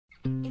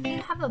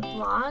have a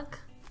blog,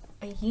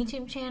 a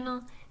YouTube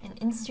channel, an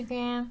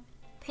Instagram,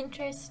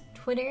 Pinterest,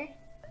 Twitter,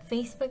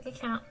 Facebook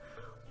account,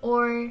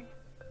 or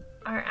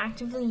are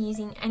actively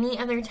using any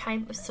other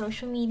type of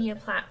social media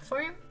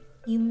platform,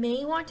 you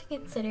may want to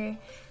consider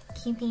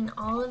keeping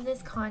all of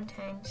this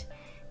content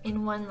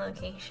in one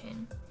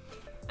location.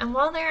 And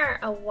while there are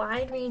a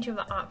wide range of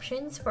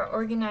options for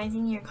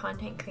organizing your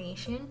content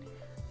creation,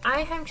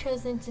 I have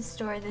chosen to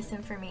store this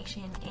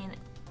information in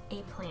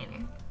a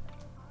planner.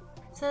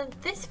 So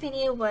this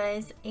video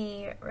was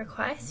a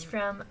request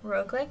from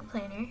Roguelike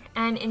Planner,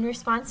 and in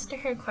response to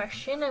her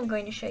question, I'm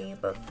going to show you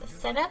both the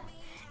setup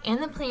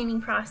and the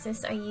planning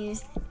process I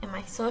use in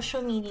my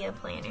social media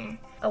planner,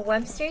 a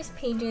Webster's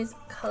Pages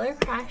Color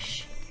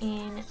Crush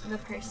in the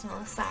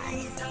personal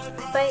size.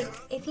 But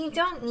if you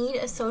don't need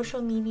a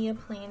social media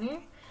planner,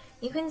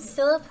 you can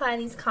still apply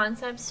these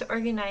concepts to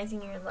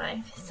organizing your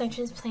life, such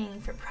as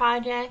planning for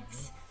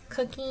projects,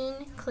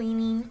 cooking,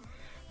 cleaning,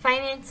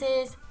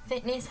 finances,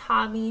 fitness,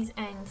 hobbies,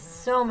 and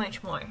so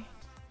much more.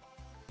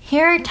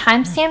 Here are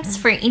timestamps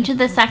for each of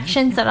the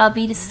sections that I'll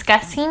be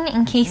discussing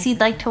in case you'd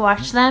like to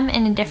watch them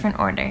in a different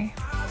order.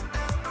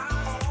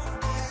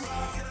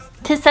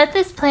 To set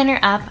this planner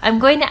up, I'm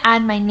going to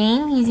add my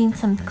name using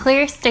some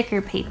clear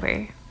sticker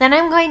paper. Then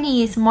I'm going to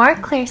use more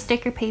clear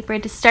sticker paper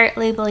to start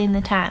labeling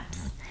the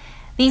tabs.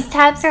 These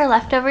tabs are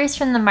leftovers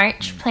from the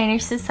March Planner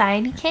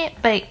Society kit,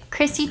 but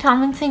Christy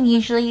Tomlinson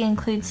usually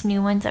includes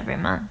new ones every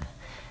month.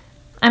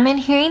 I'm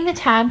adhering the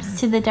tabs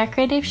to the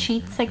decorative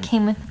sheets that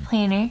came with the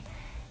planner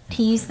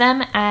to use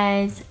them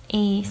as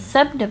a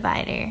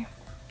subdivider.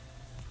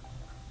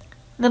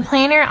 The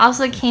planner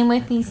also came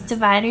with these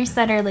dividers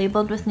that are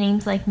labeled with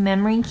names like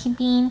Memory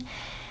Keeping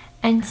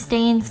and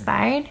Stay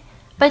Inspired,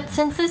 but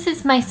since this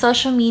is my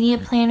social media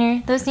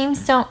planner, those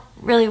names don't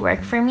really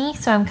work for me,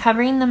 so I'm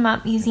covering them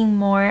up using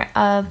more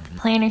of the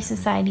Planner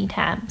Society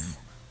tabs.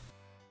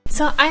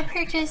 So I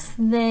purchased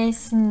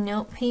this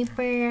note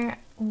paper,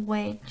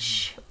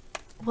 which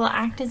will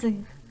act as a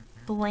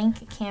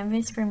blank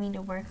canvas for me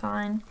to work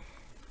on.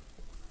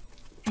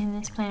 In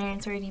this planner,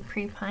 it's already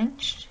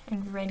pre-punched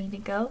and ready to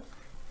go.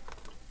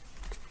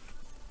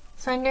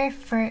 So under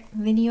for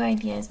Video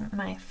Ideas,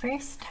 my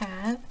first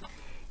tab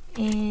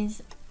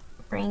is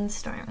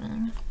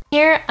brainstorming.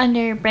 Here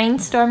under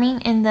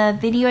brainstorming in the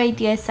Video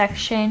Ideas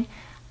section,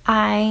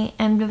 I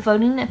am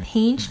devoting a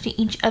page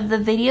to each of the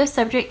video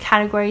subject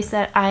categories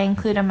that I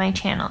include on my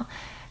channel.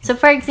 So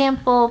for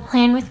example,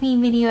 Plan With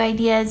Me Video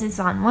Ideas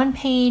is on one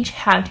page,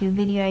 How To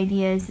Video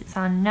Ideas is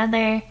on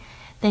another,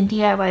 then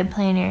DIY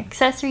Planner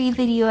Accessory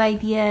Video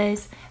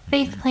Ideas,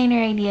 Faith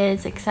Planner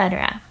Ideas,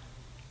 etc.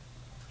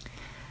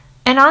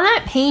 And on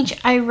that page,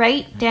 I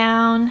write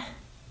down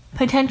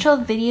potential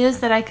videos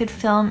that I could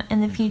film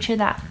in the future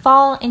that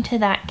fall into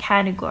that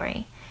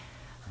category.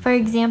 For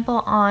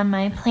example, on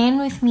my Plan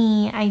With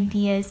Me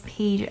Ideas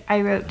page,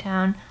 I wrote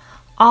down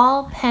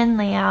all pen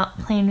layout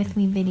Plan With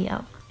Me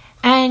video.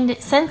 And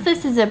since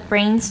this is a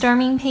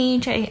brainstorming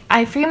page,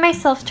 I free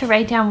myself to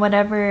write down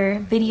whatever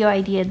video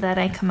idea that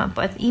I come up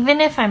with, even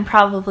if I'm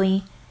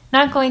probably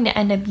not going to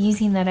end up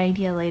using that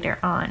idea later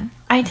on.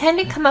 I tend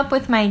to come up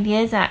with my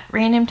ideas at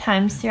random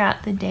times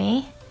throughout the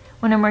day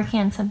when I'm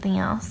working on something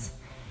else.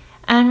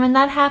 And when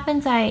that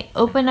happens, I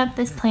open up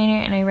this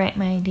planner and I write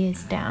my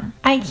ideas down.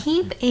 I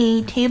keep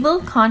a table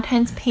of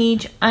contents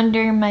page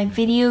under my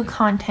video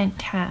content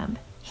tab.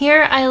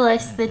 Here I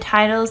list the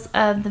titles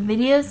of the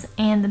videos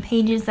and the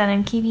pages that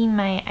I'm keeping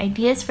my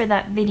ideas for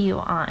that video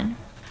on.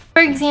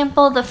 For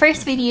example, the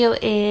first video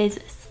is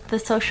the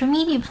social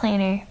media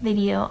planner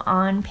video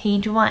on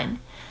page 1.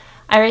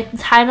 I write the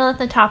title at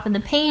the top of the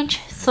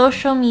page,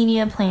 Social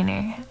Media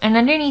Planner, and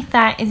underneath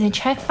that is a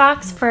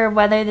checkbox for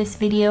whether this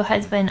video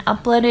has been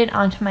uploaded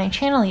onto my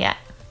channel yet.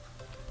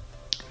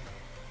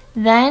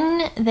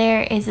 Then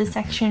there is a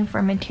section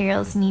for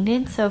materials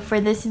needed. So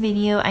for this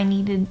video, I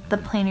needed the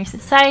Planner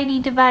Society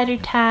divider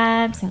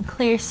tabs and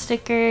clear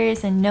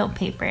stickers and note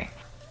paper.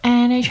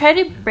 And I try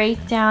to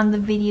break down the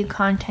video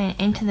content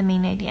into the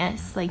main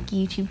ideas like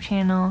YouTube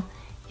channel,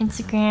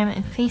 Instagram,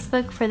 and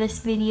Facebook for this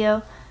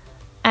video.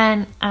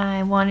 And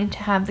I wanted to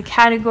have the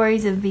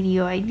categories of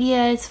video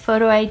ideas,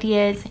 photo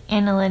ideas,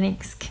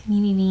 analytics,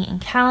 community, and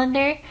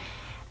calendar.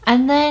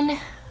 And then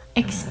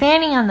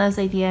expanding on those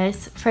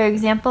ideas, for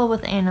example,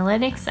 with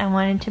analytics, I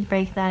wanted to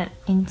break that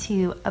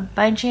into a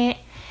budget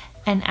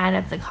and add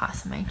up the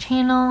cost of my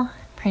channel,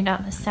 print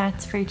out the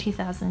stats for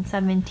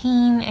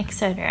 2017,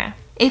 etc.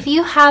 If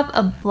you have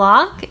a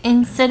blog,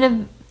 instead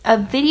of a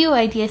video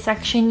idea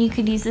section, you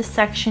could use this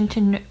section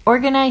to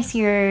organize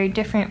your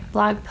different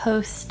blog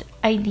post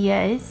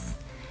ideas.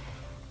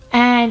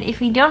 And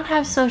if you don't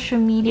have social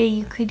media,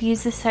 you could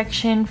use this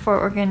section for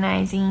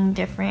organizing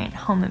different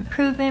home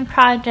improvement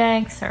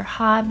projects or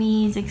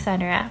hobbies,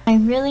 etc. I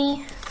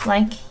really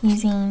like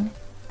using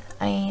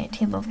a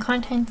table of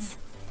contents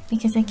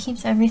because it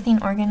keeps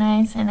everything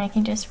organized, and I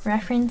can just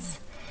reference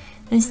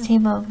this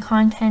table of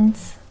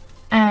contents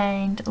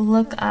and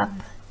look up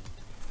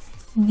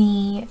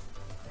the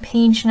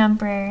page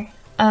number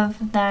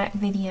of that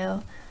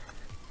video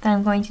that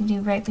I'm going to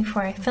do right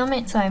before I film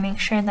it, so I make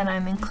sure that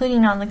I'm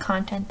including all the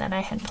content that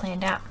I had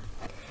planned out.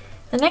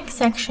 The next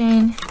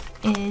section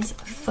is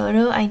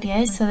photo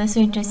ideas, so this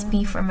would just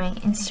be for my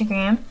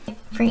Instagram.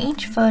 For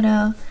each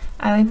photo,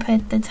 I would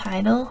put the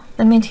title,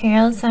 the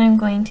materials that I'm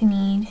going to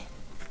need,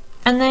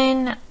 and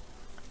then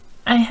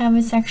I have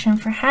a section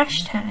for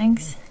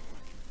hashtags,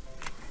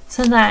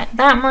 so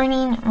that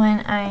morning when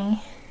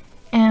I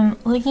am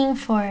looking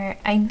for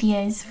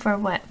ideas for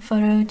what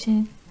photo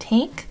to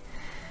take,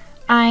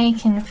 I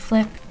can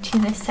flip to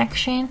this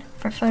section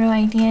for photo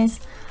ideas,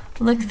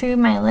 look through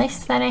my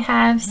list that I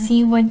have,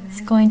 see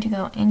what's going to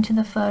go into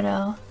the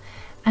photo,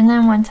 and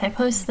then once I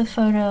post the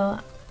photo,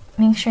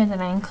 make sure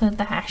that I include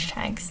the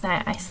hashtags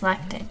that I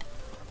selected.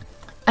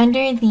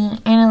 Under the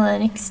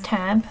Analytics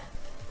tab,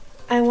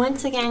 I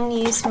once again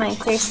used my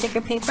clear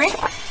sticker paper,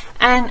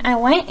 and I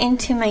went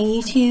into my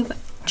YouTube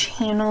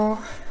channel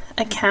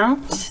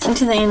account,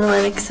 into the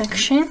Analytics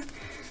section,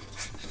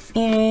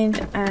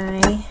 and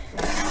I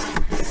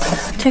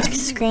took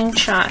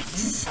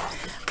screenshots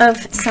of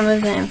some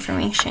of the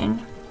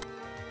information.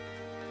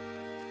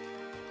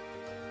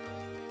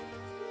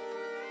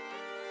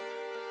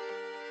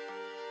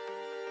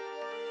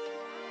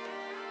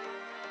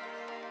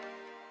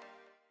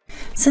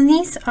 So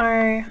these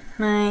are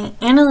my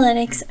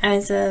analytics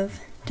as of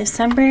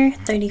December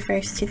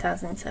 31st,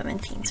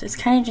 2017. So it's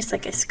kind of just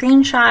like a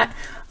screenshot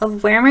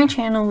of where my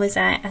channel was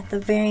at the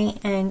very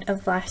end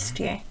of last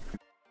year.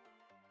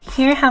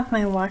 Here I have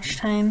my watch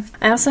time.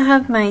 I also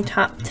have my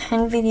top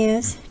 10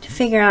 videos to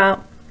figure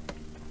out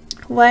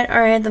what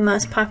are the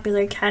most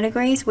popular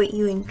categories, what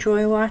you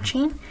enjoy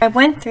watching. I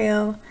went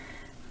through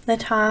the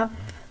top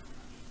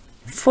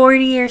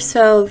 40 or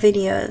so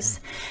videos,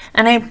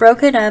 and I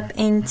broke it up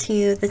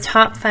into the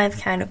top 5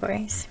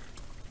 categories.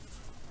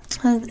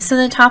 So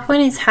the top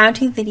one is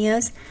how-to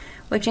videos,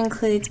 which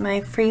includes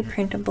my free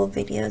printable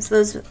videos.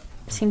 Those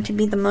seem to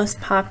be the most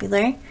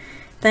popular.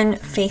 Then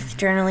faith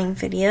journaling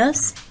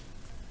videos,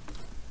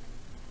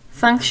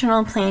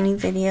 functional planning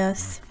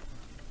videos,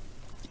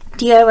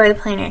 DIY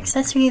planner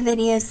accessory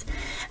videos,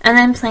 and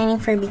then planning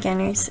for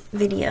beginners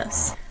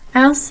videos.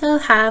 I also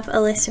have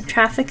a list of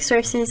traffic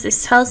sources.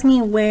 This tells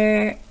me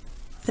where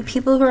the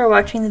people who are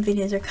watching the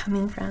videos are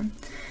coming from.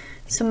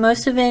 So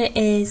most of it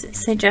is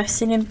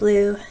suggested in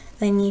blue,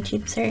 then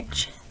YouTube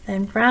search,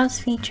 then browse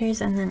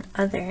features, and then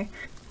other.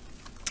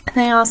 And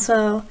I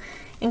also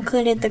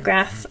included the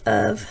graph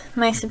of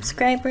my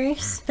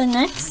subscribers. The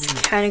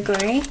next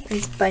category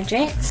is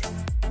budget.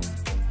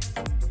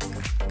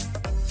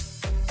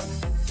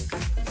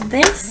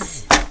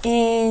 This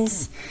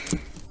is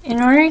in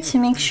order to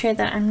make sure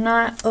that I'm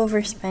not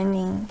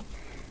overspending.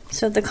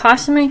 So the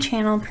cost of my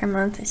channel per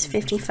month is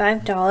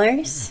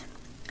 $55.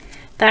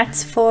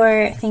 That's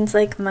for things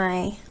like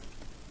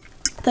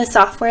the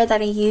software that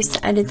I use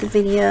to edit the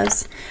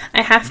videos.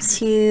 I have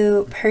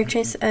to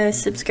purchase a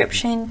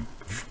subscription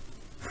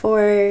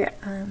for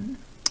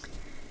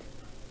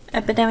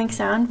Epidemic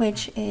Sound,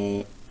 which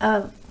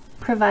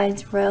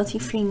provides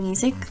royalty-free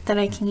music that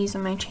I can use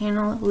on my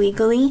channel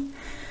legally.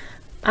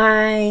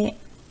 I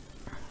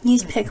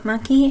use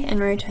PicMonkey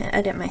in order to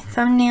edit my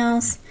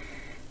thumbnails,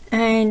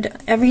 and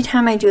every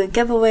time I do a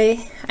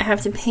giveaway, I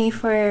have to pay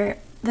for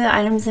the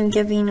items I'm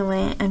giving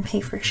away and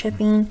pay for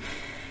shipping.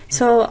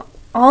 So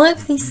all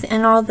of these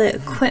and all the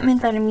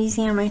equipment that I'm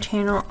using on my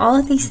channel, all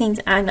of these things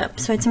add up.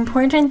 So it's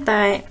important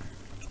that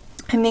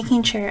I'm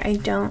making sure I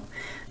don't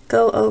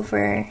go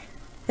over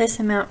this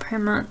amount per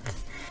month.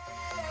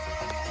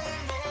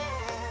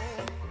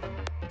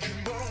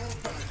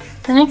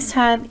 The next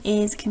tab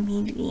is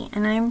community,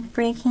 and I'm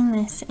breaking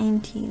this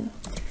into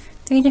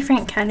 3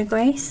 different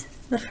categories.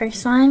 The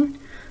first one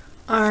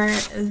are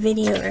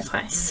video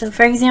requests. So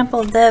for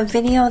example, the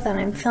video that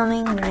I'm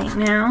filming right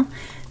now,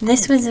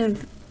 this was a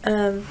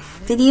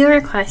video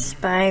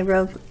request by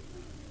Rogue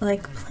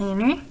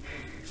Planner.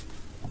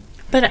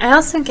 But I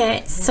also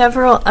get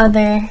several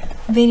other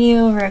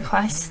video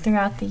requests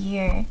throughout the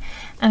year,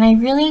 and I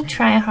really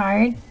try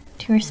hard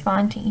to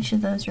respond to each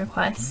of those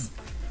requests.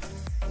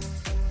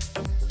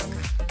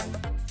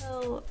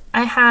 So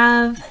I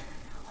have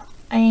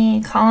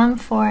a column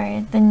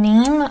for the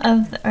name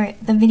of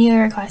the video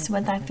request,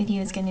 what that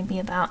video is going to be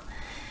about,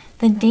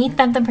 the date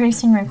that the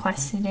person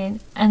requested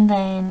it, and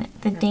then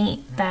the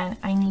date that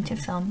I need to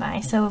film by.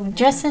 So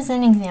just as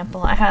an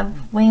example, I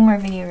have way more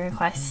video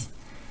requests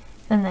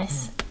than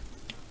this,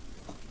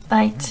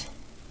 but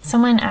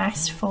someone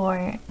asked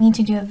for me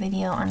to do a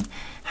video on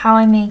how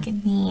I make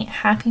the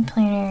Happy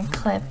Planner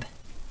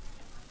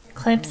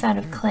clips out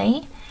of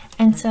clay,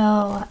 and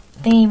so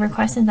they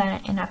requested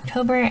that in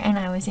October, and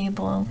I was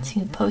able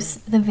to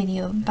post the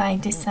video by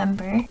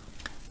December,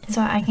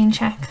 so I can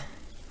check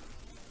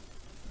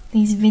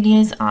these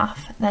videos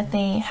off that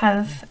they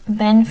have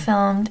been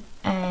filmed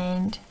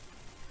and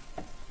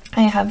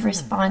I have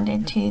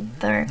responded to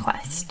the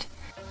request.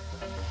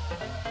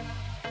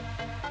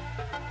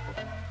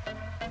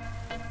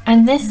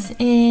 And this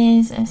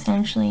is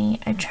essentially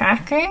a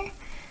tracker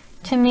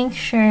to make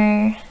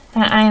sure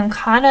that I am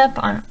caught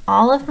up on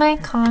all of my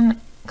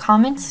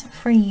comments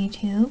for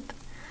YouTube,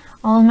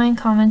 all of my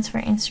comments for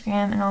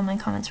Instagram and all my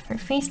comments for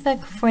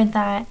Facebook for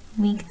that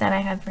week that I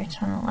have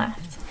written on the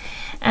left.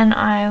 And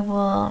I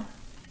will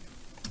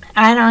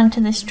add on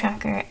to this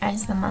tracker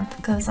as the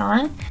month goes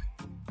on.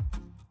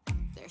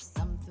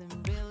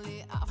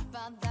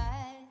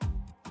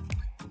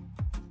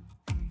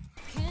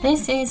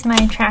 This is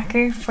my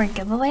tracker for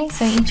giveaway.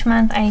 So each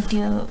month I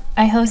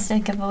host a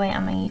giveaway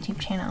on my YouTube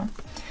channel.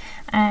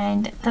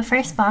 And the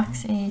first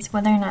box is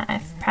whether or not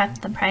I've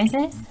prepped the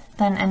prizes,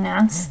 then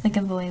announce the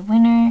giveaway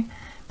winner,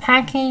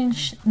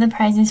 package the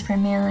prizes for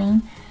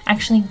mailing,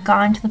 actually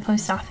gone to the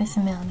post office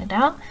and mailed it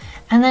out,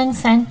 and then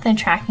sent the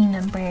tracking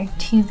number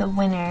to the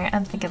winner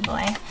of the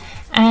giveaway.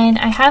 And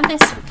I have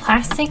this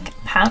plastic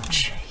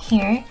pouch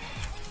here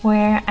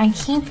where I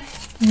keep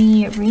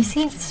the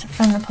receipts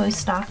from the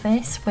post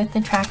office with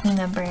the tracking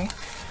number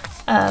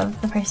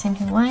of the person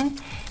who won,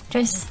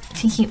 just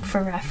to keep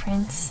for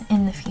reference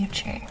in the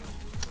future.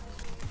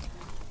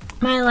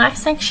 My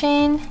last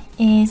section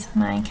is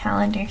my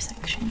calendar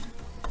section.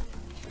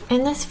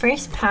 In this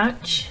first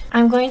pouch,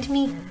 I'm going to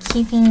be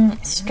keeping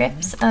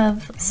strips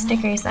of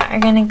stickers that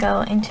are going to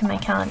go into my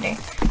calendar.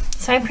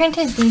 So I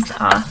printed these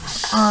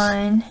off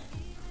on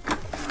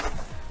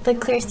the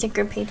clear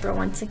sticker paper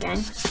once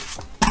again.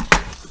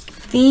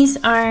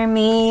 These are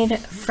made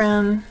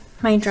from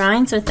my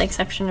drawings with the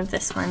exception of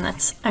this one.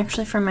 That's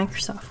actually from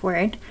Microsoft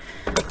Word.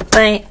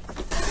 But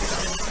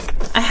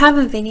I have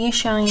a video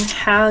showing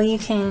how you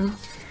can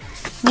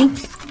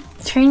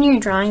turn your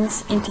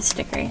drawings into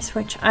stickers,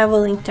 which I will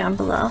link down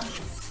below.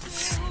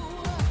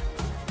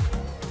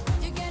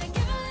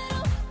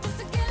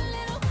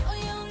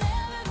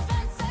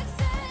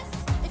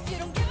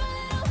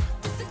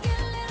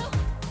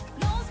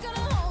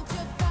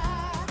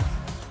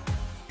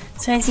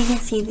 So as you can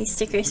see, these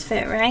stickers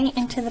fit right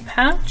into the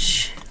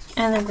pouch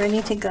and they're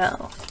ready to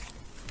go.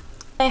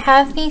 I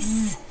have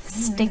these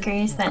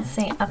stickers that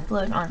say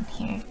upload on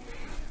here.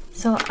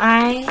 So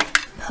I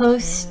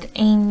post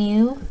a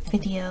new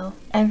video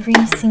every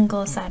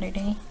single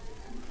Saturday.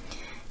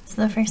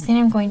 So the first thing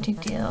I'm going to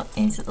do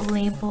is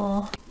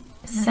label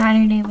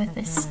Saturday with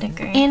this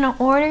sticker. In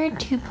order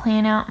to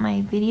plan out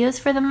my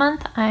videos for the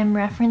month, I'm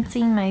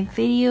referencing my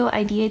video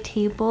idea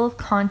table of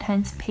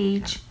contents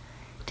page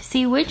to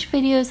see which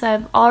videos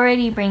I've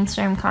already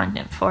brainstormed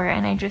content for,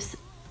 and I just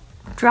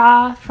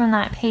draw from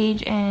that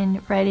page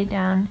and write it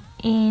down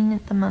in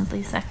the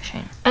monthly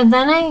section. And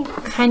then I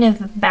kind of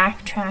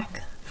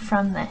backtrack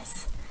from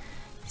this.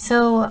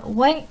 So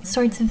what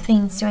sorts of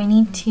things do I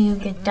need to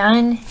get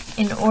done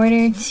in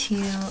order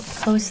to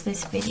post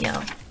this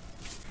video?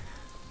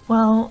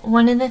 Well,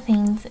 one of the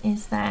things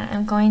is that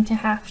I'm going to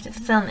have to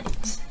film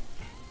it.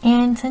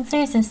 And since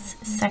there's this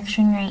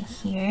section right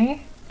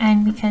here,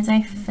 and because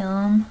I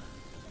film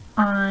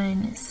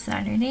on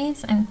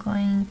Saturdays, I'm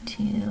going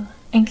to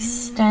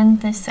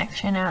extend this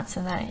section out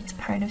so that it's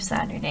part of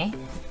Saturday.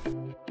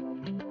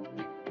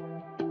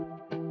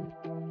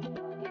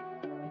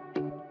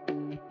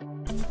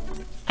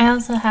 I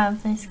also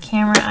have this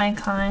camera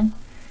icon,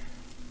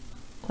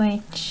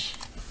 which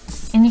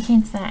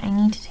indicates that I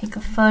need to take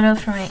a photo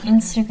for my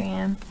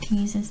Instagram to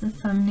use as the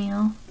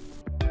thumbnail.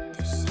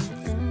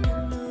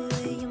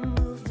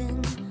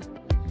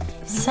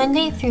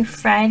 Sunday through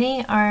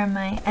Friday are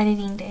my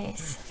editing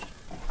days.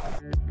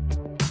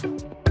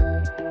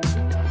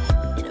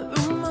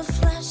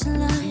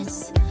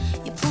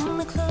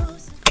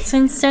 So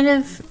instead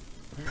of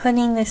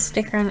putting this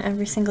sticker on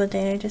every single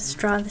day, I just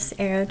draw this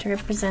arrow to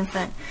represent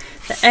that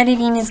the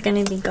editing is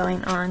going to be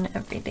going on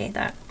every day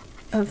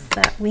of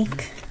that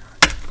week,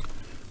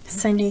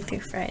 Sunday through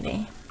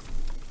Friday.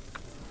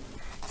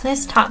 So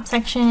this top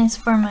section is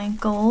for my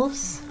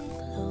goals.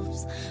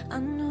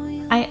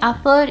 I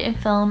upload and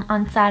film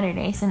on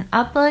Saturdays, and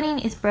uploading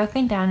is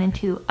broken down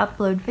into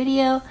upload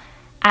video,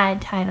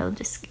 add title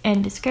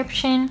and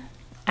description,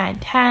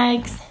 add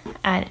tags,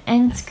 add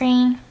end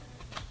screen,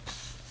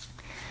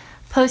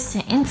 post to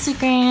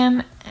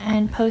Instagram,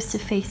 and post to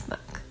Facebook.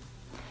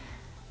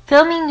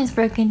 Filming is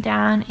broken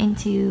down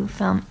into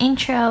film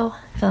intro,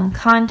 film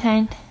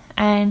content,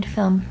 and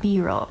film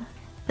B-roll.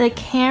 The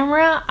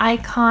camera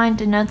icon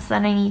denotes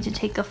that I need to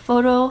take a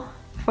photo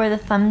for the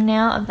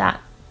thumbnail of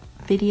that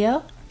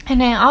video.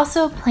 And I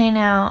also plan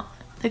out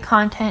the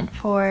content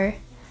for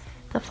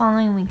the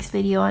following week's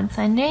video on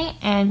Sunday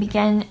and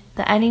begin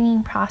the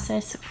editing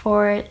process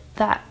for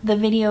the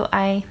video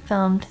I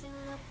filmed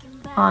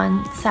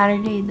on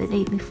Saturday the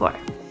day before.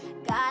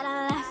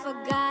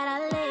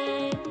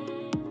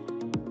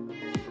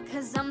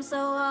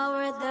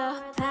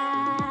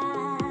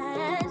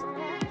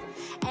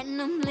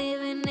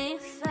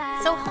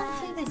 So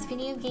hopefully this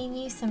video gave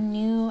you some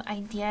new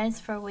ideas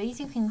for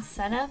ways you can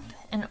set up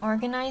and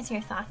organize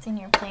your thoughts in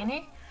your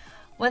planner,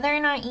 whether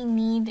or not you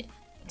need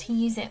to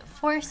use it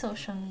for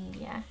social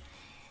media.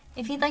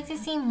 If you'd like to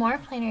see more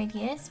planner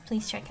ideas,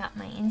 please check out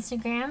my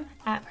Instagram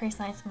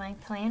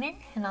 @PersonalizeMyPlanner,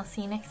 and I'll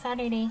see you next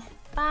Saturday.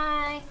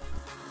 Bye!